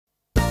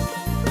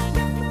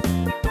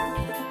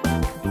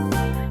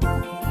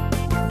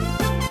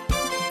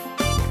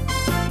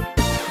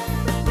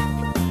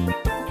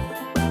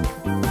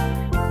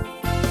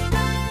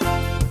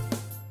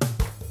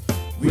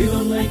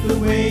with the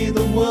way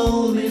the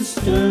world is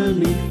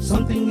turning,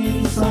 something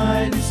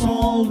inside is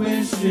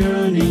always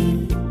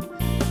yearning,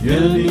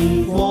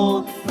 yearning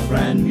for a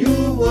brand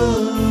new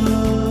world.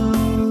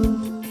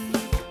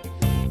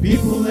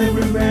 People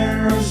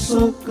everywhere are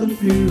so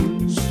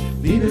confused,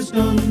 leaders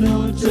don't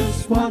know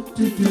just what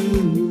to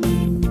do.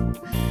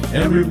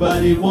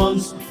 Everybody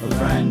wants a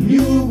brand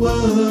new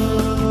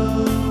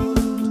world.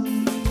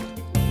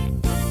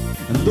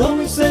 And though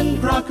we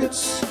send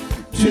rockets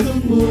to the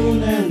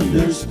moon and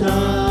the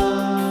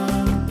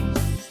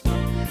stars,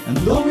 and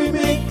though we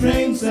make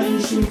trains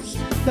and ships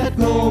that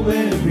go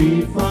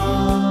very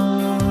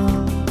far,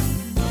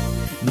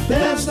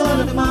 there's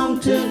not a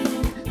mountain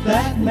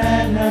that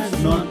man has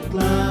not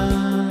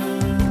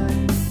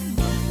climbed,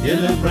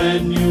 yet a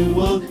brand new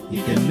world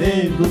he can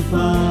never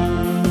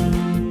find.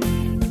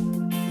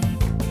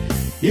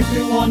 If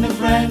you want a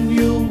brand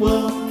new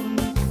world,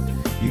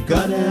 you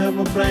gotta have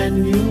a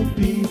brand new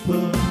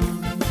people.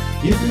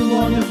 If you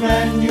want a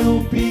brand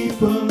new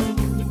people,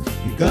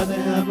 you gotta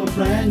have a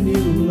brand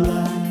new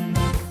life.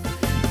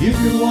 If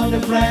you want a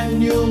brand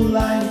new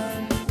life,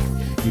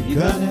 you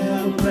gotta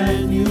have a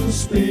brand new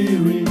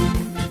spirit.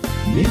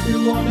 And if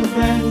you want a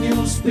brand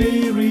new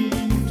spirit,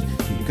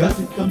 you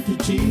gotta come to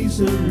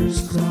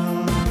Jesus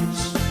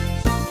Christ.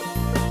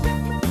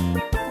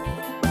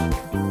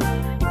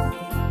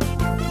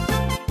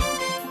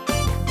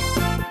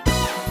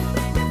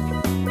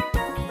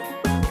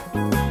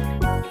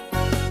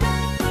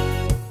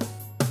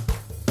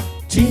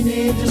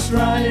 Teenagers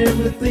try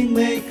everything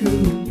they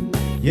could,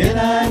 yet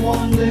I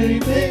wonder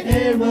if they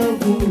ever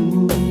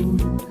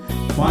would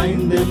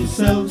find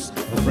themselves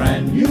a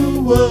brand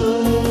new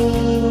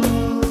world.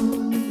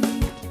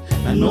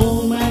 An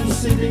old man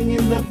sitting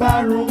in the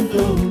barroom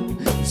door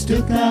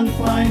still can't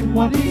find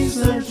what he's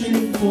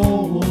searching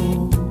for.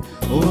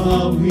 Oh,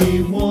 how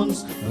he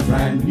wants a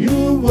brand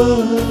new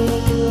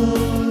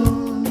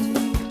world.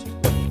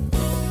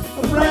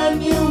 A brand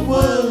new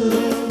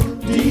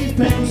world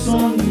depends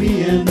on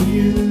me and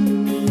you,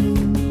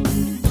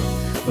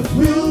 but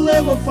we'll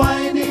never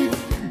find it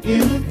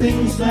in the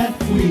things that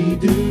we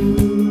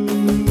do.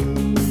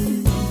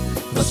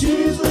 But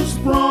Jesus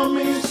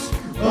promised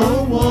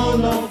a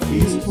world of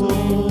His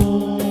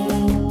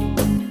own,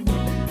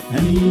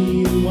 and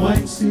He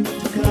invites you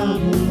to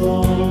come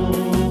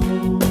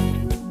along.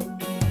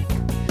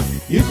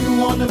 If you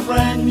want a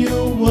brand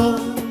new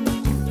world,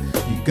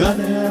 you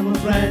gotta have a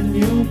brand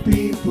new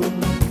people.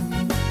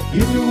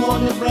 If you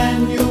want a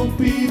brand new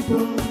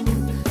people,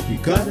 you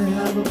gotta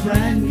have a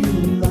brand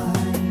new life.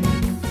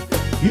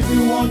 If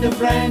you want a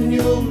brand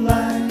new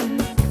life,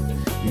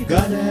 you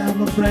gotta have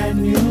a brand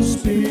new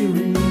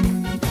spirit.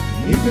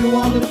 If you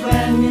want a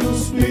brand new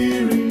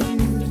spirit,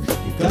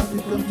 you got to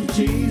come to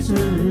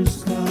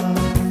Jesus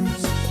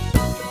Christ.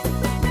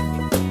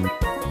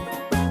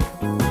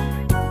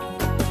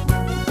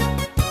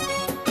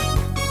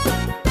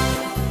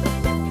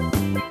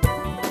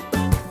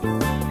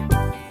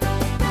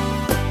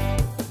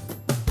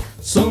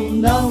 So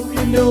now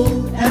you know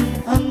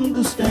and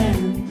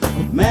understand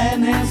what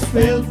man has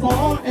failed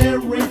for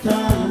every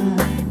time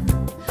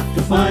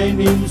to find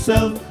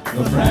himself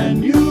a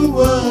brand new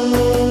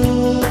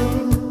world.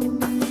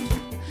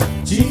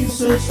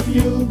 Jesus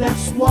knew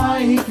that's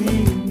why He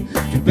came,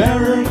 to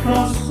bear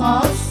across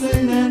our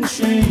sin and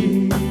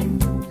shame,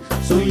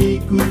 so He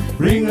could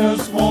bring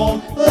us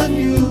all a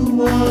new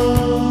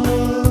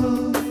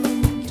world.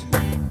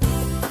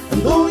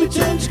 And though we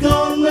change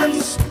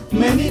garments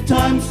many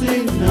times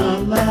in our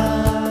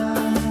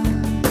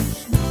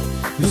lives,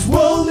 this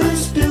world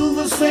is still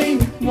the same.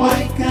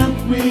 Why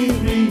can't we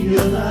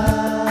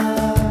realize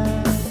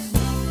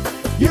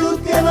you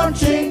cannot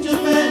change a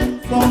man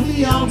from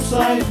the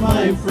outside,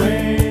 my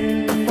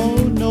friend? Oh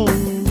no,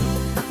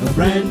 a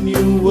brand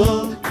new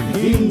world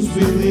begins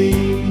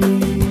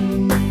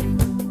within.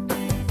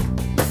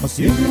 Cause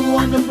if you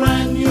want a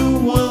brand new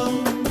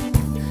world,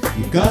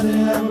 you gotta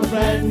have a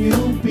brand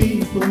new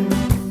people.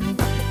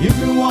 If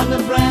you want a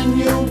brand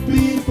new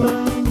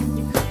people,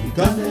 you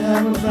gotta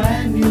have a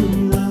brand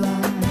new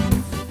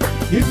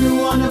life. If you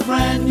want a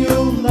brand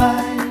new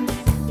life,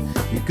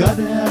 you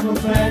gotta have a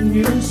brand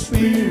new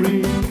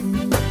spirit.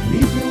 And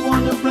if you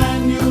want a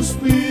brand new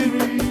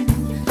spirit,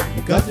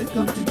 you gotta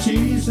come to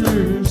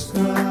Jesus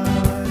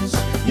Christ.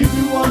 If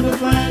you want a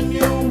brand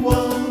new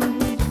world,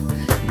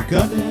 you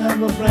gotta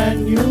have a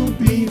brand new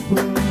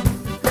people.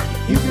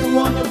 If you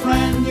want a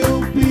brand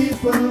new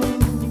people,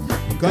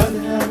 you gotta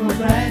have a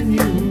brand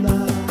new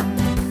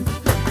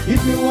life.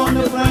 If you want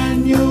a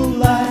brand new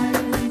life,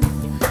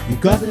 you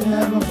gotta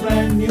have a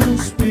brand new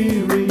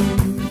spirit.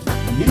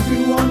 And if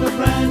you want a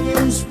brand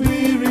new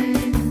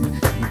spirit,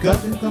 you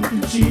gotta come to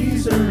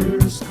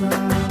Jesus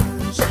Christ.